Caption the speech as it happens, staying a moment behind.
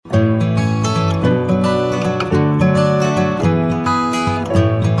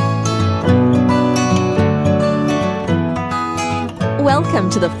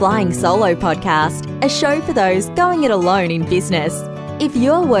to the Flying Solo podcast, a show for those going it alone in business. If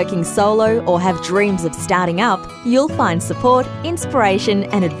you're working solo or have dreams of starting up, you'll find support, inspiration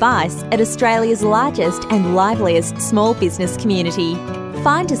and advice at Australia's largest and liveliest small business community.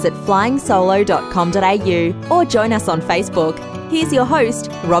 Find us at flyingsolo.com.au or join us on Facebook. Here's your host,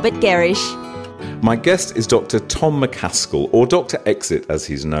 Robert Gerrish. My guest is Dr. Tom McKaskill, or Dr. Exit as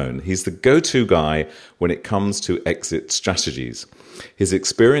he's known. He's the go-to guy when it comes to exit strategies. His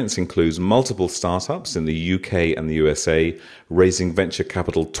experience includes multiple startups in the UK and the USA, raising venture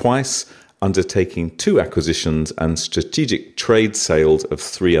capital twice, undertaking 2 acquisitions and strategic trade sales of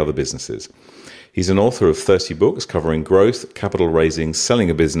 3 other businesses. He's an author of 30 books covering growth, capital raising, selling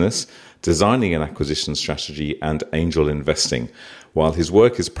a business, designing an acquisition strategy, and angel investing. While his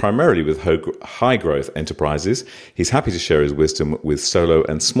work is primarily with high-growth enterprises, he's happy to share his wisdom with solo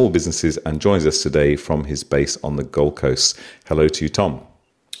and small businesses and joins us today from his base on the Gold Coast. Hello to you, Tom.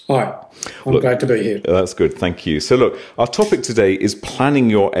 Hi, I'm glad to be here. That's good, thank you. So look, our topic today is planning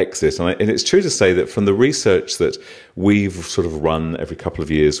your exit. And it's true to say that from the research that we've sort of run every couple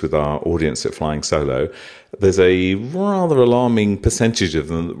of years with our audience at Flying Solo, there's a rather alarming percentage of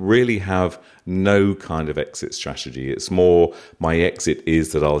them that really have no kind of exit strategy. It's more, my exit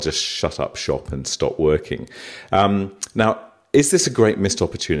is that I'll just shut up shop and stop working. Now, is this a great missed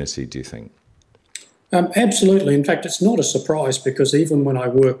opportunity, do you think? Absolutely. In fact, it's not a surprise because even when I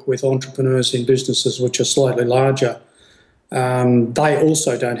work with entrepreneurs in businesses which are slightly larger, they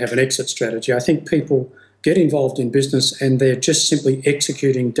also don't have an exit strategy. I think people get involved in business and they're just simply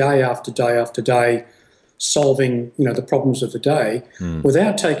executing day after day after day, solving the problems of the day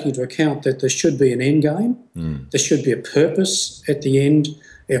without taking into account that there should be an end game, there should be a purpose at the end,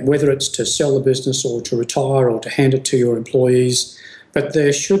 whether it's to sell the business or to retire or to hand it to your employees, but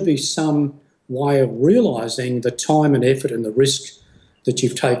there should be some way of realising the time and effort and the risk that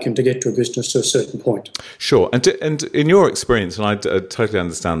you've taken to get to a business to a certain point. Sure. And in your experience, and I totally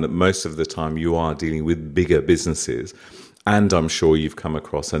understand that most of the time you are dealing with bigger businesses, and I'm sure you've come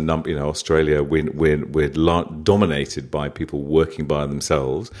across a number, Australia, we're dominated by people working by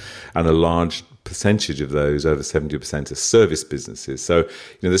themselves, and a large percentage of those, over 70%, are service businesses. So,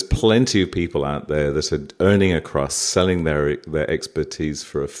 there's plenty of people out there that are earning a crust, selling their expertise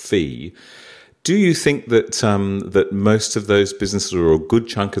for a fee. Do you think that that most of those businesses, or a good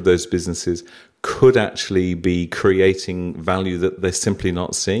chunk of those businesses, could actually be creating value that they're simply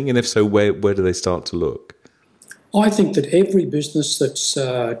not seeing? And if so, where do they start to look? I think that every business that's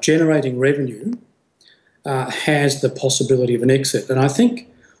generating revenue has the possibility of an exit. And I think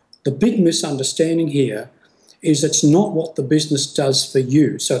the big misunderstanding here is it's not what the business does for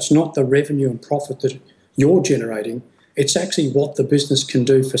you. So it's not the revenue and profit that you're generating. It's actually what the business can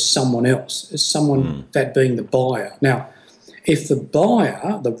do for someone else, that being the buyer. Now, if the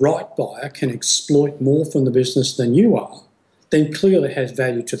buyer, the right buyer, can exploit more from the business than you are, then clearly it has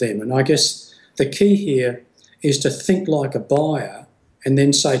value to them. And I guess the key here is to think like a buyer and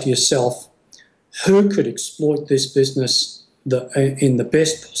then say to yourself, who could exploit this business in the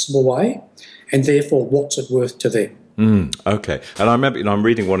best possible way, and therefore what's it worth to them? Okay. And I remember, I'm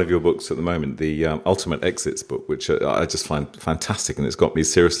reading one of your books at the moment, the Ultimate Exits book, which I just find fantastic. And it's got me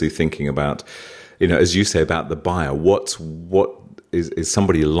seriously thinking about, as you say, about the buyer. What is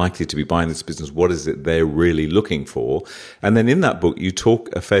somebody likely to be buying this business? What is it they're really looking for? And then in that book, you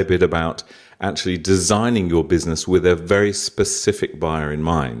talk a fair bit about actually designing your business with a very specific buyer in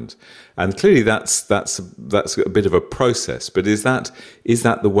mind. And clearly that's a bit of a process, but is that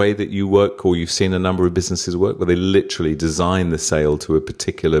the way that you work, or you've seen a number of businesses work, where they literally design the sale to a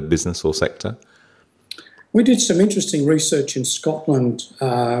particular business or sector? We did some interesting research in Scotland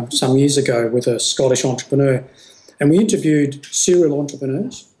some years ago with a Scottish entrepreneur, and we interviewed serial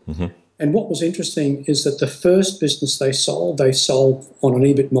entrepreneurs. Mm-hmm. And what was interesting is that the first business they sold on an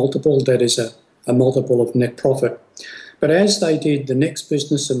EBIT multiple, that is a multiple of net profit. But as they did the next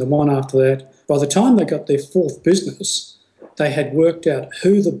business and the one after that, by the time they got their 4th business, they had worked out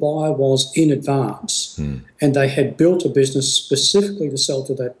who the buyer was in advance, and they had built a business specifically to sell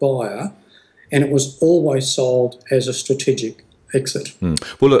to that buyer, and it was always sold as a strategic exit.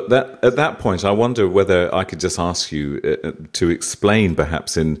 Well, look, at that point, I wonder whether I could just ask you to explain,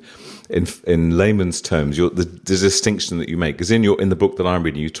 perhaps in layman's terms, the distinction that you make. Because in the book that I'm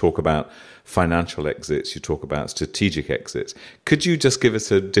reading, you talk about financial exits, you talk about strategic exits. Could you just give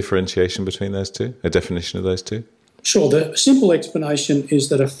us a differentiation between those two, a definition of those two? Sure. The simple explanation is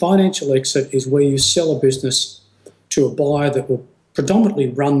that a financial exit is where you sell a business to a buyer that will predominantly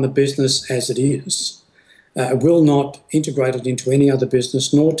run the business as it is. Will not integrate it into any other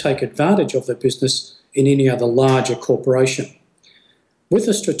business, nor take advantage of the business in any other larger corporation. With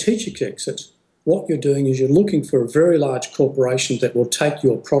a strategic exit, what you're doing is you're looking for a very large corporation that will take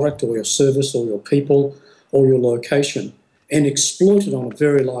your product or your service or your people or your location and exploit it on a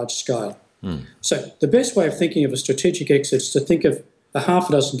very large scale. So the best way of thinking of a strategic exit is to think of a half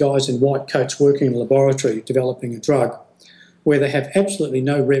a dozen guys in white coats working in a laboratory developing a drug where they have absolutely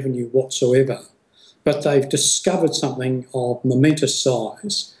no revenue whatsoever, but they've discovered something of momentous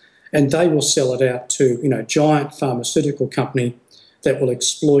size, and they will sell it out to, giant pharmaceutical company that will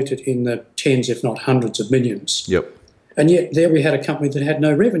exploit it in the tens, if not hundreds of millions. Yep. And yet there we had a company that had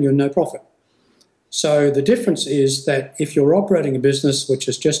no revenue and no profit. So the difference is that if you're operating a business which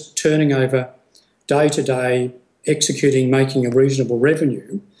is just turning over day to day, executing, making a reasonable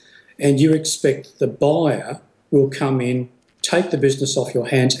revenue, and you expect the buyer will come in, take the business off your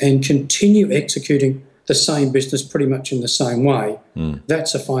hands and continue executing the same business pretty much in the same way,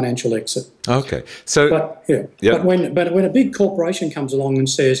 that's a financial exit. Okay. So, but when a big corporation comes along and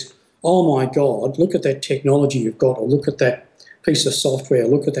says, oh my God, look at that technology you've got, or look at that piece of software,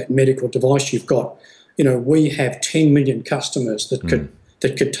 look at that medical device you've got, we have 10 million customers that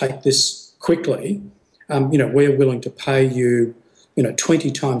could take this quickly. We're willing to pay you,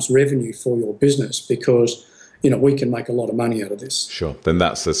 20 times revenue for your business because, we can make a lot of money out of this. Sure. Then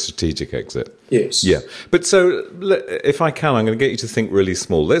that's a strategic exit. Yes. Yeah. But so if I can, I'm going to get you to think really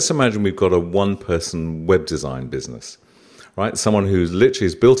small. Let's imagine we've got a one-person web design business, right? Someone who's literally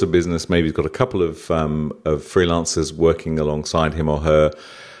has built a business, maybe he's got a couple of freelancers working alongside him or her.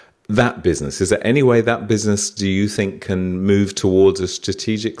 That business, is there any way that business, do you think, can move towards a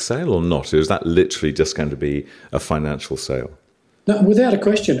strategic sale or not? Or is that literally just going to be a financial sale? No, without a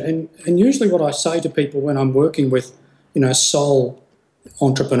question. And usually what I say to people when I'm working with, sole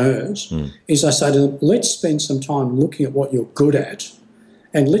entrepreneurs is I say to them, let's spend some time looking at what you're good at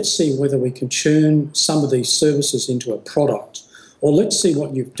and let's see whether we can turn some of these services into a product, or let's see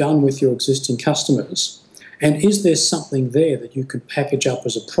what you've done with your existing customers. And is there something there that you can package up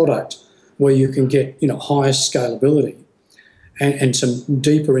as a product where you can get, higher scalability and some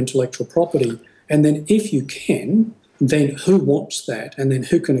deeper intellectual property? And then if you can, then who wants that? And then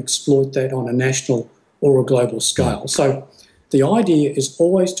who can exploit that on a national or a global scale? So the idea is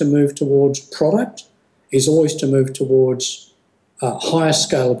always to move towards product, is always to move towards higher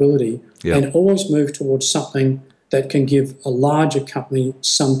scalability, and always move towards something that can give a larger company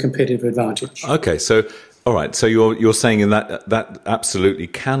some competitive advantage. Okay, so all right, so you're saying that absolutely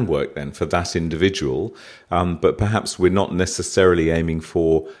can work then for that individual, but perhaps we're not necessarily aiming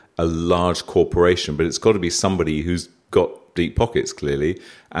for a large corporation, but it's got to be somebody who's got deep pockets clearly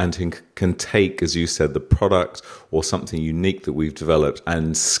and can take, as you said, the product or something unique that we've developed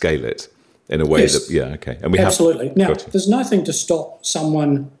and scale it in a way that and we absolutely. Now, there's nothing to stop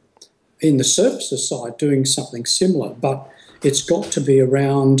someone in the services side doing something similar, but it's got to be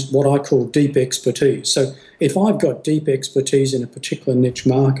around what I call deep expertise. So if I've got deep expertise in a particular niche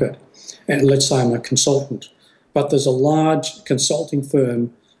market, and let's say I'm a consultant, but there's a large consulting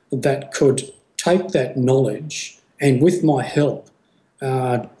firm that could take that knowledge and with my help,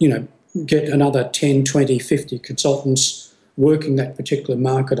 get another 10, 20, 50 consultants working that particular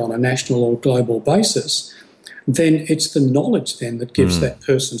market on a national or global basis, then it's the knowledge then that gives that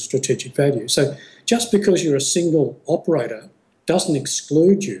person strategic value. So just because you're a single operator doesn't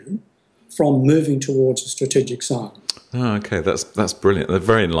exclude you from moving towards a strategic sale. Oh, okay, that's brilliant. They're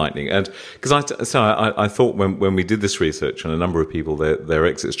very enlightening. And because I thought when we did this research on a number of people, their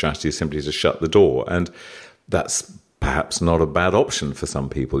exit strategy is simply to shut the door, and that's perhaps not a bad option for some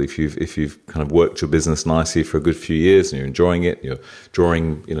people. If you've kind of worked your business nicely for a good few years and you're enjoying it, you're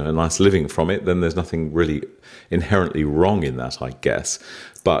drawing a nice living from it, then there's nothing really inherently wrong in that, I guess.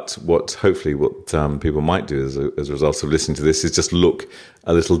 But what people might do as a result of listening to this is just look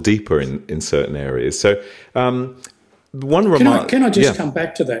a little deeper in certain areas. So one remark. Can I just come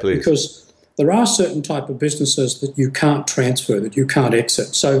back to that? Please. Because there are certain type of businesses that you can't transfer, that you can't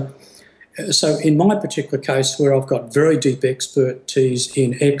exit. So in my particular case, where I've got very deep expertise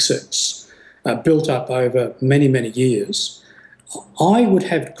in exits built up over many, many years, I would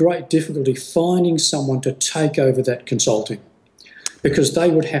have great difficulty finding someone to take over that consulting, because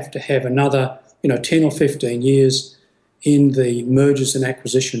they would have to have another 10 or 15 years in the mergers and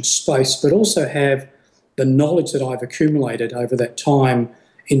acquisitions space, but also have the knowledge that I've accumulated over that time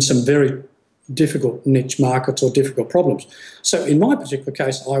in some very difficult niche markets or difficult problems. So in my particular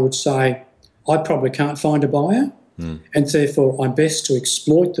case, I would say I probably can't find a buyer, and therefore I'm best to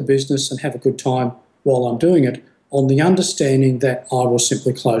exploit the business and have a good time while I'm doing it, on the understanding that I will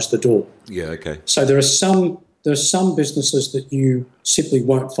simply close the door. Yeah, okay. So there are some businesses that you simply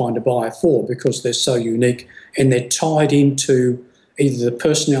won't find a buyer for because they're so unique and they're tied into either the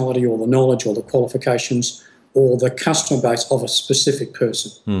personality or the knowledge or the qualifications or the customer base of a specific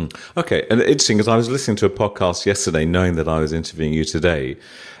person. Okay, and interesting, because I was listening to a podcast yesterday knowing that I was interviewing you today,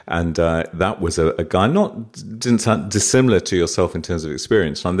 and that was a guy didn't sound dissimilar to yourself in terms of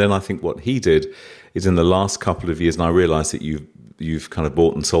experience. And then I think what he did is in the last couple of years, and I realised that you've kind of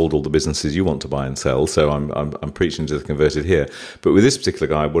bought and sold all the businesses you want to buy and sell. So I'm preaching to the converted here. But with this particular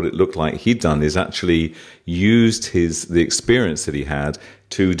guy, what it looked like he'd done is actually used the experience that he had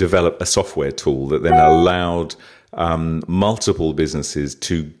to develop a software tool that then allowed multiple businesses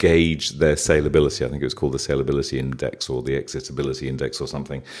to gauge their saleability. I think it was called the Saleability Index or the Exitability Index or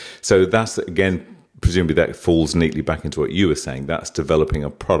something. So that's, again, presumably that falls neatly back into what you were saying. That's developing a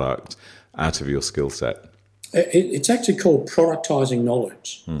product out of your skill set. It's actually called productizing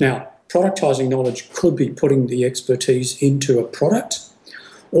knowledge. Now, productizing knowledge could be putting the expertise into a product,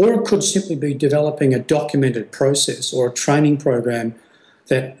 or it could simply be developing a documented process or a training program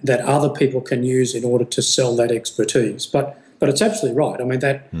that other people can use in order to sell that expertise. But it's absolutely right. I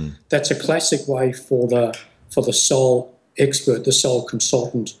mean, that's a classic way for the sole expert, the sole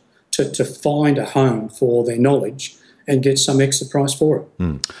consultant, to find a home for their knowledge and get some extra price for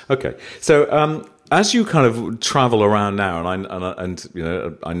it. Okay, so as you kind of travel around now, and you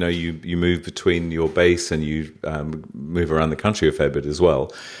know, I know you move between your base and you move around the country a fair bit as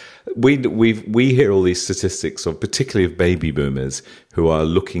well. We hear all these statistics of particularly of baby boomers who are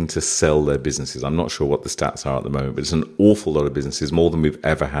looking to sell their businesses. I'm not sure what the stats are at the moment, but it's an awful lot of businesses, more than we've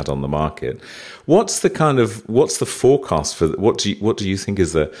ever had on the market. What's the forecast for what do you think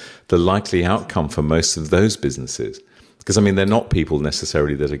is the likely outcome for most of those businesses? Because I mean, they're not people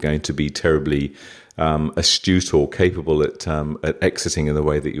necessarily that are going to be terribly astute or capable at exiting in the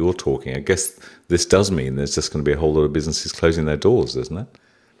way that you're talking. I guess this does mean there's just going to be a whole lot of businesses closing their doors, doesn't it?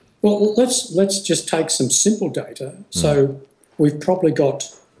 Well, let's just take some simple data. So we've probably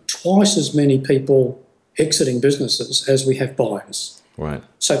got twice as many people exiting businesses as we have buyers. Right.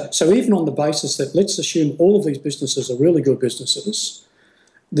 So even on the basis that let's assume all of these businesses are really good businesses,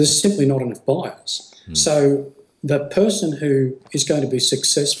 there's simply not enough buyers. So the person who is going to be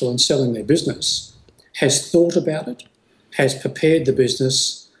successful in selling their business has thought about it, has prepared the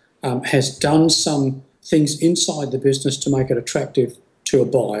business, has done some things inside the business to make it attractive to a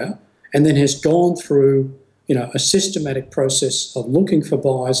buyer, and then has gone through, a systematic process of looking for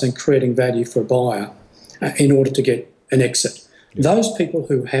buyers and creating value for a buyer in order to get an exit. Those people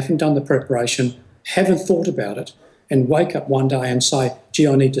who haven't done the preparation, haven't thought about it, and wake up one day and say, gee,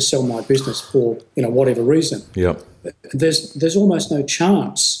 I need to sell my business for, whatever reason. Yep. There's almost no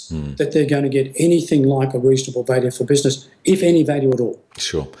chance that they're going to get anything like a reasonable value for business, if any value at all.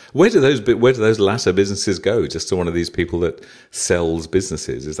 Sure. Where do those latter businesses go? Just to one of these people that sells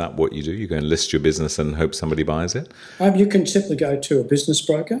businesses? Is that what you do? You go and list your business and hope somebody buys it? You can simply go to a business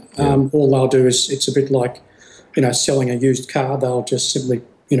broker. All they'll do is, it's a bit like, selling a used car. They'll just simply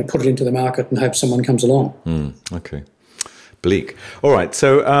put it into the market and hope someone comes along. Okay. Bleak. All right.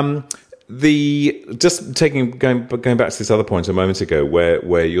 So going back to this other point a moment ago,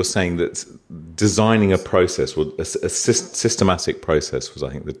 where you're saying that designing a process, or a systematic process was, I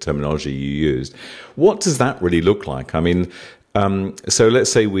think, the terminology you used. What does that really look like? I mean, so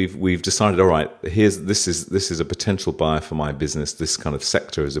let's say we've decided, all right, this is a potential buyer for my business. This kind of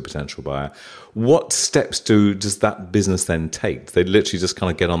sector is a potential buyer. What steps does that business then take? They literally just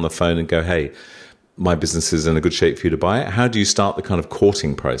kind of get on the phone and go, hey, my business is in a good shape for you to buy it. How do you start the kind of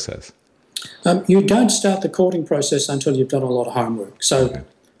courting process? You don't start the courting process until you've done a lot of homework. So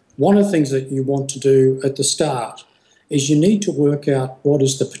one of the things that you want to do at the start is you need to work out what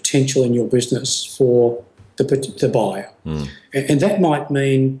is the potential in your business for the buyer. And that might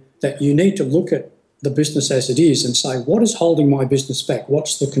mean that you need to look at the business as it is and say, what is holding my business back?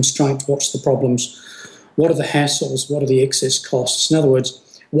 What's the constraints? What's the problems? What are the hassles? What are the excess costs? In other words,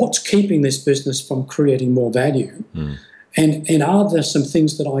 what's keeping this business from creating more value? And are there some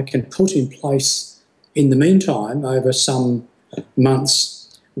things that I can put in place in the meantime over some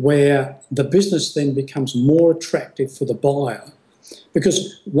months where the business then becomes more attractive for the buyer?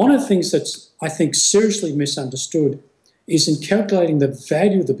 Because one of the things that's, I think, seriously misunderstood is in calculating the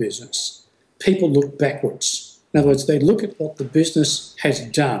value of the business, people look backwards. In other words, they look at what the business has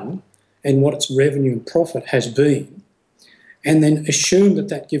done and what its revenue and profit has been, and then assume that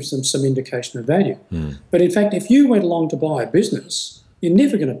that gives them some indication of value. But in fact, if you went along to buy a business, you're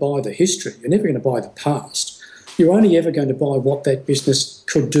never going to buy the history. You're never going to buy the past. You're only ever going to buy what that business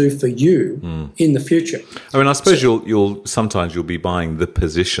could do for you in the future. I mean, I suppose you'll sometimes be buying the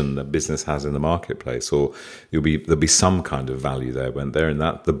position that business has in the marketplace, or there'll be some kind of value there when they're in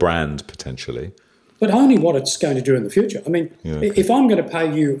that, the brand potentially. but only what it's going to do in the future. I mean, if I'm going to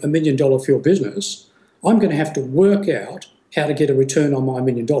pay you $1 million for your business, I'm going to have to work out how to get a return on my $1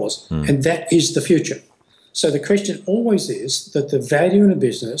 million, and that is the future. So the question always is that the value in a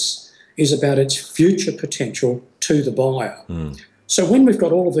business is about its future potential to the buyer. So when we've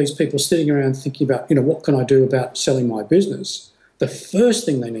got all of these people sitting around thinking about, what can I do about selling my business, the first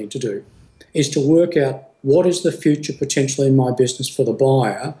thing they need to do is to work out what is the future potential in my business for the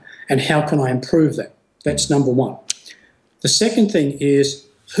buyer and how can I improve that. That's number one. The second thing is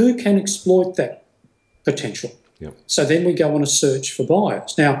who can exploit that potential. So then we go on a search for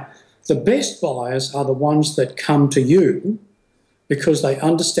buyers. Now, the best buyers are the ones that come to you because they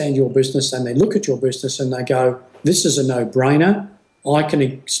understand your business and they look at your business and they go, this is a no-brainer. I can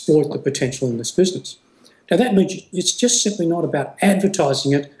exploit the potential in this business. Now, that means it's just simply not about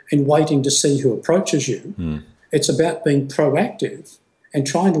advertising it and waiting to see who approaches you. It's about being proactive and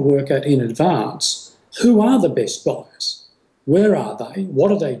trying to work out in advance who are the best buyers, where are they,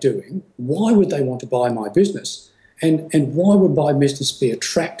 what are they doing, why would they want to buy my business, and why would my business be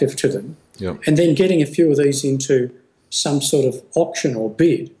attractive to them, and then getting a few of these into some sort of auction or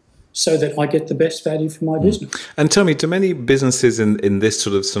bid so that I get the best value for my business. And tell me, do many businesses in this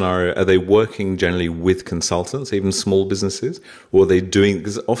sort of scenario, are they working generally with consultants, even small businesses, or are they doing,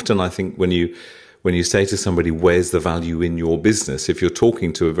 because often I think when you say to somebody, where's the value in your business, if you're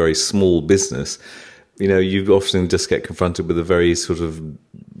talking to a very small business, you often just get confronted with a very sort of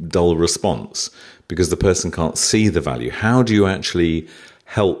dull response because the person can't see the value. How do you actually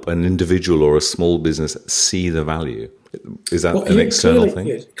help an individual or a small business see the value? Is that an external thing?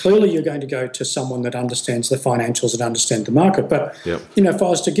 Yes. Clearly, you're going to go to someone that understands the financials and understands the market. But, if I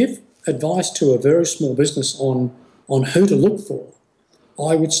was to give advice to a very small business on who to look for,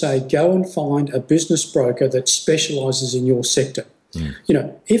 I would say go and find a business broker that specialises in your sector.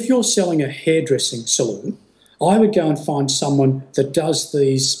 If you're selling a hairdressing salon, I would go and find someone that does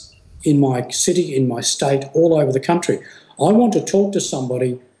these in my city, in my state, all over the country. I want to talk to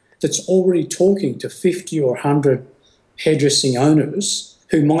somebody that's already talking to 50 or 100 hairdressing owners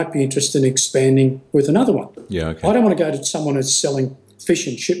who might be interested in expanding with another one. I don't want to go to someone who's selling fish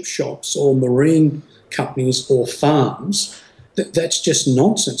and chip shops or marine companies or farms. That's just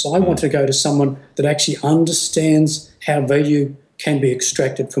nonsense. I want to go to someone that actually understands how value can be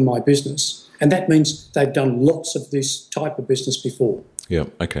extracted from my business. And that means they've done lots of this type of business before.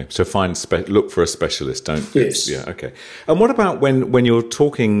 So look for a specialist, don't. Yes. And what about when you're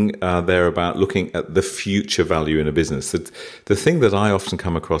talking there about looking at the future value in a business? The thing that I often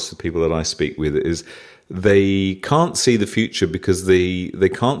come across with people that I speak with is they can't see the future because they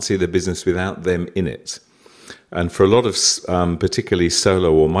can't see the business without them in it. And for a lot of particularly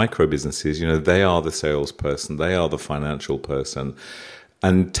solo or micro businesses, they are the salesperson, they are the financial person,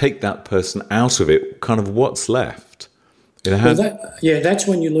 and take that person out of it, kind of what's left. That's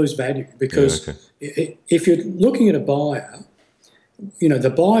when you lose value because if you're looking at a buyer,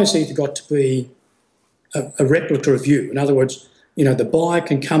 the buyer's either got to be a replica of you. In other words, the buyer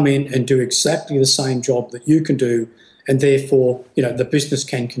can come in and do exactly the same job that you can do, and therefore, the business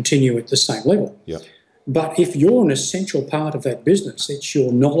can continue at the same level. But if you're an essential part of that business, it's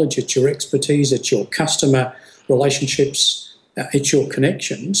your knowledge, it's your expertise, it's your customer relationships, it's your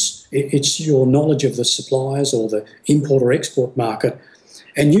connections, it's your knowledge of the suppliers or the import or export market,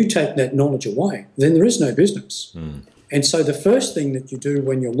 and you take that knowledge away, then there is no business. And so the first thing that you do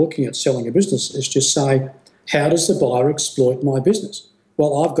when you're looking at selling a business is just say, how does the buyer exploit my business?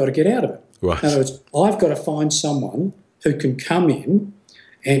 Well, I've got to get out of it. Right. In other words, I've got to find someone who can come in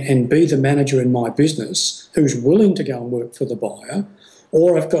and be the manager in my business who's willing to go and work for the buyer,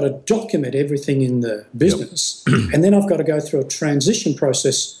 or I've got to document everything in the business, and then I've got to go through a transition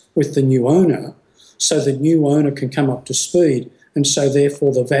process with the new owner so the new owner can come up to speed, and so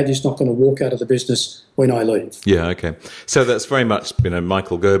therefore the value's not going to walk out of the business when I leave. So that's very much,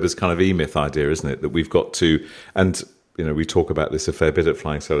 Michael Gerber's kind of E-Myth idea, isn't it? That we've got to, and we talk about this a fair bit at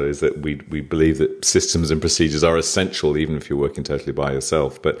Flying Solo, is that we believe that systems and procedures are essential, even if you're working totally by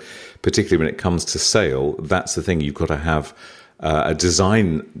yourself. But particularly when it comes to sale, that's the thing. You've got to have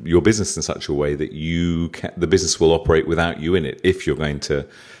design your business in such a way that the business will operate without you in it if you're going to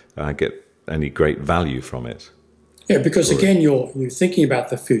get any great value from it. Because again, you're thinking about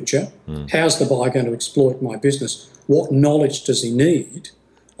the future. How's the buyer going to exploit my business? What knowledge does he need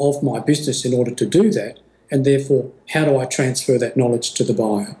of my business in order to do that? And therefore, how do I transfer that knowledge to the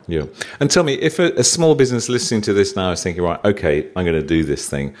buyer? And tell me, if a small business listening to this now is thinking, right, okay, I'm going to do this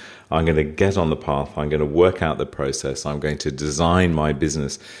thing. I'm going to get on the path. I'm going to work out the process. I'm going to design my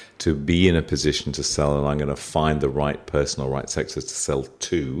business to be in a position to sell, and I'm going to find the right person or right sector to sell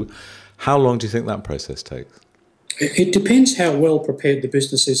to. How long do you think that process takes? It depends how well prepared the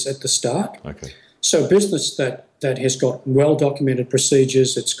business is at the start. Okay. So a business that has got well-documented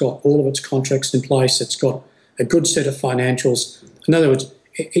procedures, it's got all of its contracts in place, it's got a good set of financials. In other words,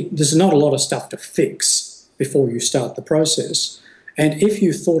 there's not a lot of stuff to fix before you start the process. And if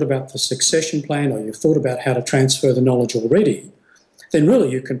you've thought about the succession plan or you've thought about how to transfer the knowledge already, then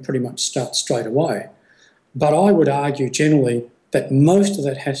really you can pretty much start straight away. But I would argue generally that most of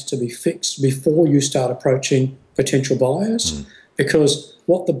that has to be fixed before you start approaching potential buyers, because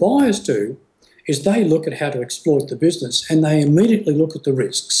what the buyers do is they look at how to exploit the business and they immediately look at the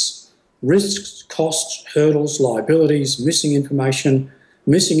risks, costs, hurdles, liabilities, missing information,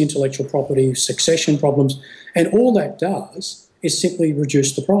 missing intellectual property, succession problems, and all that does is simply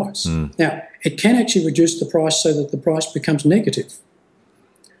reduce the price. Now, it can actually reduce the price so that the price becomes negative.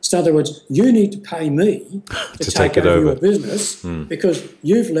 So in other words, you need to pay me to take over your business because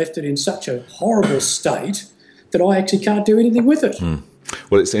you've left it in such a horrible state that I actually can't do anything with it.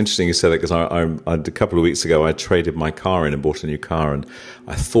 Well, it's interesting you said that because a couple of weeks ago I traded my car in and bought a new car, and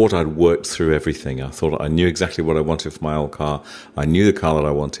I thought I'd worked through everything. I thought I knew exactly what I wanted for my old car. I knew the car that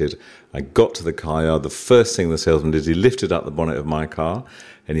I wanted. I got to the car yard. The first thing the salesman did, he lifted up the bonnet of my car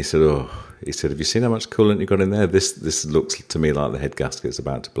and he said, have you seen how much coolant you got in there? This looks to me like the head gasket's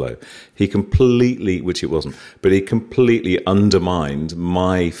about to blow. He completely, which it wasn't, but he completely undermined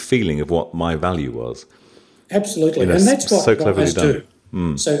my feeling of what my value was. Absolutely, and that's what so cleverly buyers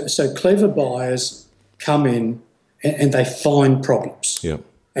do. So clever buyers come in and they find problems,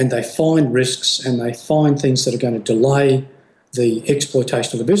 and they find risks, and they find things that are going to delay the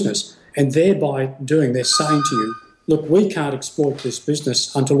exploitation of the business. And thereby they're saying to you, look, we can't exploit this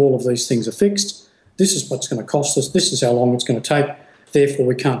business until all of these things are fixed. This is what's going to cost us. This is how long it's going to take. Therefore,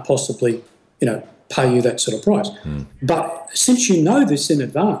 we can't possibly, pay you that sort of price. But since you know this in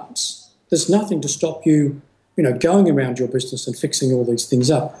advance, there's nothing to stop you going around your business and fixing all these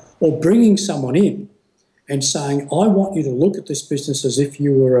things up, or bringing someone in and saying, I want you to look at this business as if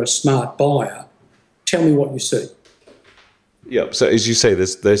you were a smart buyer. Tell me what you see. Yeah, so as you say,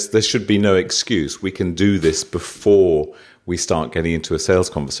 there should be no excuse. We can do this before we start getting into a sales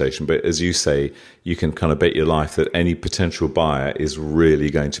conversation. But as you say, you can kind of bet your life that any potential buyer is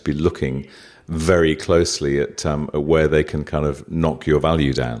really going to be looking very closely at where they can kind of knock your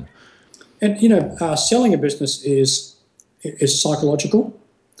value down. And, selling a business is psychological.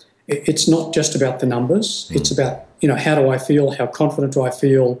 It's not just about the numbers. It's about, how do I feel? How confident do I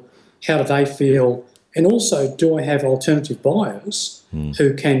feel? How do they feel? And also, do I have alternative buyers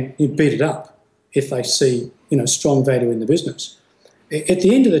who can beat it up if they see, strong value in the business? At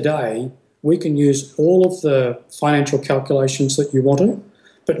the end of the day, we can use all of the financial calculations that you want to,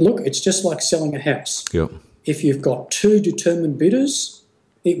 but look, it's just like selling a house. Yep. If you've got two determined bidders,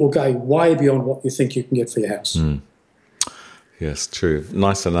 it will go way beyond what you think you can get for your house. Yes, true.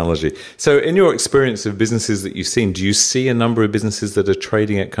 Nice analogy. So in your experience of businesses that you've seen, do you see a number of businesses that are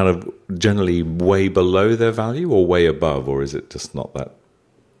trading at kind of generally way below their value or way above, or is it just not that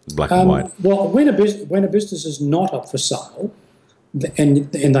black and white? Well, when a business is not up for sale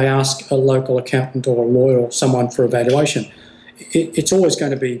and they ask a local accountant or a lawyer or someone for a valuation, it's always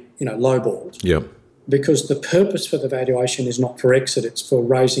going to be, lowballed. Yeah. Because the purpose for the valuation is not for exit, it's for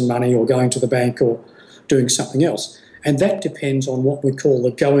raising money or going to the bank or doing something else. And that depends on what we call the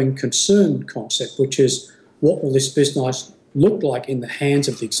going concern concept, which is what will this business look like in the hands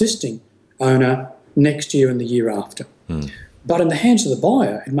of the existing owner next year and the year after. But in the hands of the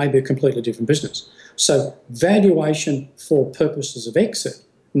buyer, it may be a completely different business. So valuation for purposes of exit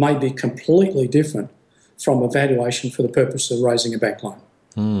may be completely different from a valuation for the purpose of raising a bank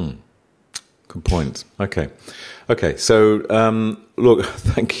loan. Good point. Okay. So, look,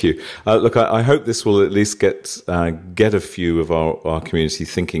 thank you. Look, I hope this will at least get a few of our community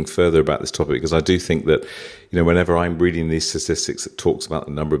thinking further about this topic, because I do think that, whenever I'm reading these statistics that talks about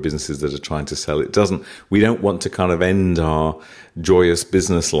the number of businesses that are trying to sell, we don't want to kind of end our joyous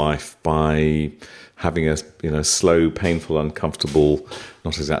business life by having a slow, painful, uncomfortable,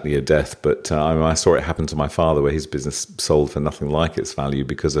 not exactly a death, but I saw it happen to my father, where his business sold for nothing like its value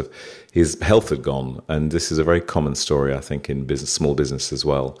because of his health had gone. And this is a very common story, I think, in small business as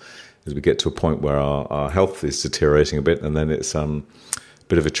well, as we get to a point where our health is deteriorating a bit, and then it's a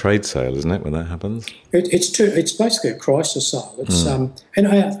bit of a trade sale, isn't it, when that happens? It's basically a crisis sale. And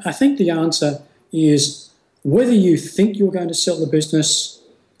I think the answer is whether you think you're going to sell the business,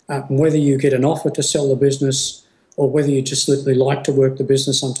 whether you get an offer to sell the business, or whether you just literally like to work the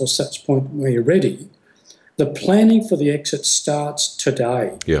business until such point where you're ready, the planning for the exit starts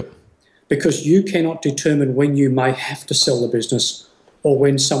today. Yep. Because you cannot determine when you may have to sell the business or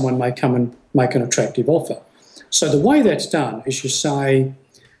when someone may come and make an attractive offer. So the way that's done is you say,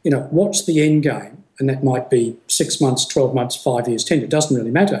 what's the end game? And that might be 6 months, 12 months, 5 years, 10. It doesn't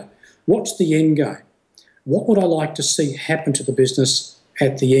really matter. What's the end game? What would I like to see happen to the business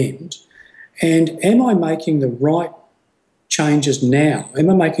at the end? And am I making the right changes now? Am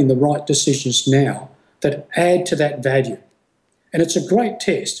I making the right decisions now that add to that value? And it's a great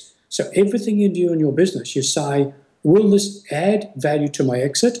test. So everything you do in your business, you say, will this add value to my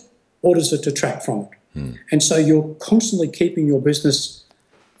exit or does it detract from it? And so you're constantly keeping your business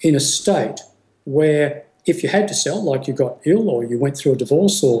in a state where if you had to sell, like you got ill or you went through a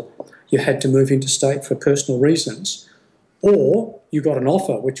divorce or you had to move interstate for personal reasons, or you got an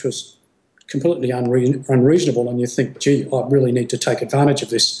offer which was completely unreasonable and you think, gee, I really need to take advantage of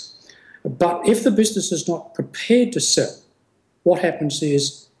this. But if the business is not prepared to sell, what happens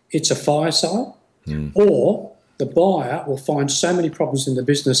is it's a fire sale or the buyer will find so many problems in the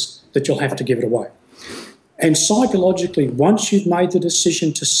business that you'll have to give it away. And psychologically, once you've made the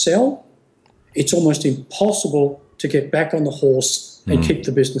decision to sell, it's almost impossible to get back on the horse and keep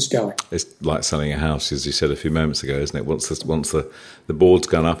the business going. It's like selling a house, as you said a few moments ago, isn't it? Once the board's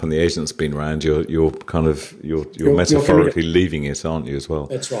gone up and the agent's been around, you're metaphorically leaving it, aren't you, as well?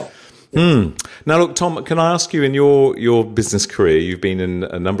 That's right. Now, look, Tom, can I ask you, in your business career, you've been in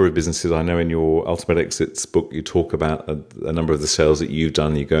a number of businesses. I know in your Ultimate Exits book, you talk about a number of the sales that you've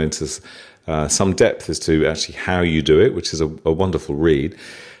done. You go into some depth as to actually how you do it, which is a wonderful read.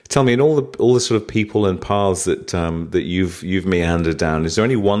 Tell me, in all the sort of people and paths that you've meandered down, is there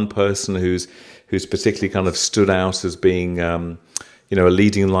any one person who's particularly kind of stood out as being a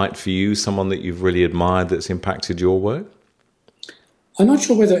leading light for you, someone that you've really admired that's impacted your work? I'm not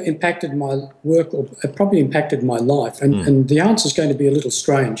sure whether it impacted my work or it probably impacted my life, and the answer is going to be a little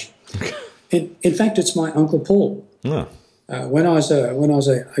strange. In fact, it's my Uncle Paul. Oh. When I was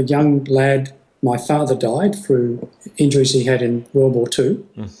a young lad, my father died through injuries he had in World War II,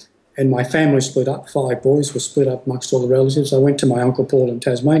 and my family split up. 5 boys were split up amongst all the relatives. I went to my Uncle Paul in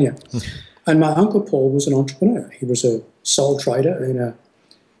Tasmania, and my Uncle Paul was an entrepreneur. He was a sole trader in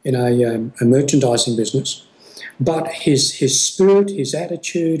a merchandising business. But his spirit, his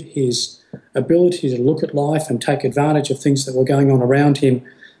attitude, his ability to look at life and take advantage of things that were going on around him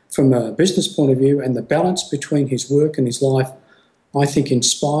from a business point of view, and the balance between his work and his life, I think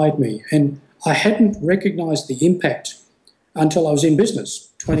inspired me. And I hadn't recognised the impact until I was in business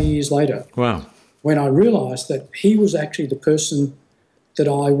 20 years later. Wow. When I realised that he was actually the person that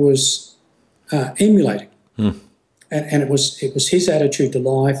I was emulating. And it was his attitude to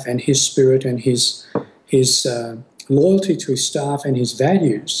life and his spirit and his loyalty to his staff and his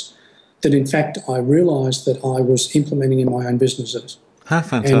values that, in fact, I realised that I was implementing in my own businesses. How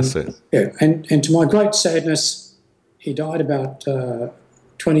fantastic. And to my great sadness, he died about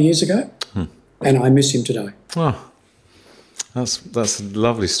 20 years ago, and I miss him today. Oh, that's a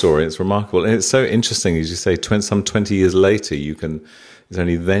lovely story. It's remarkable. And it's so interesting, as you say, some 20 years later, it's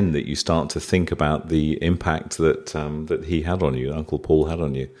only then that you start to think about the impact that he had on you, Uncle Paul had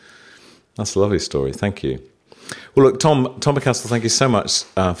on you. That's a lovely story. Thank you. Well, look, Tom McKaskill, thank you so much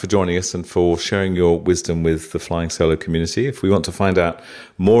for joining us and for sharing your wisdom with the Flying Solo community. If we want to find out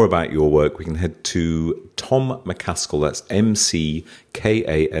more about your work, we can head to Tom McKaskill. That's McKaskill,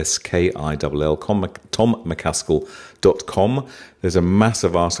 tommckaskill.com. There's a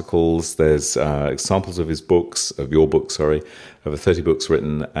massive articles. There's examples of your book, over 30 books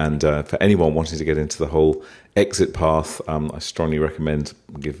written. And for anyone wanting to get into the whole exit path, I strongly recommend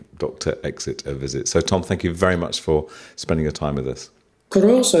give Dr. Exit a visit. So, Tom, thank you very much for spending your time with us. Could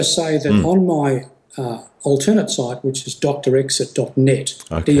I also say that on my alternate site, which is drexit.net,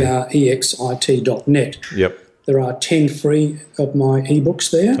 drexit.net, there are 10 free of my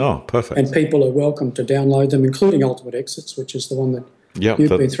ebooks there. Oh, perfect. And people are welcome to download them, including Ultimate Exits, which is the one that you've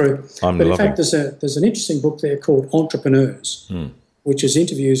been through. But in fact, there's an interesting book there called Entrepreneurs, which is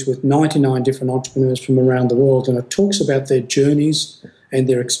interviews with 99 different entrepreneurs from around the world, and it talks about their journeys and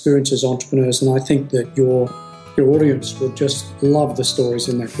their experience as entrepreneurs. And I think that your audience would just love the stories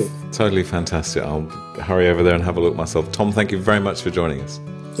in that book. Totally fantastic. I'll hurry over there and have a look myself. Tom, thank you very much for joining us.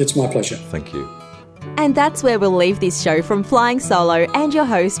 It's my pleasure. Thank you. And that's where we'll leave this show from Flying Solo and your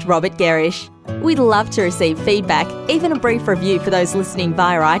host, Robert Gerish. We'd love to receive feedback, even a brief review for those listening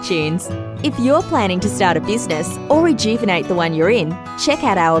via iTunes. If you're planning to start a business or rejuvenate the one you're in, check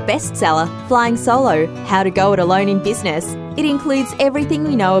out our bestseller, Flying Solo, How to Go It Alone in Business. It includes everything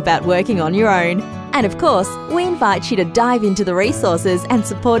we know about working on your own. And of course, we invite you to dive into the resources and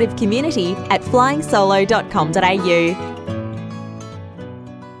supportive community at flyingsolo.com.au.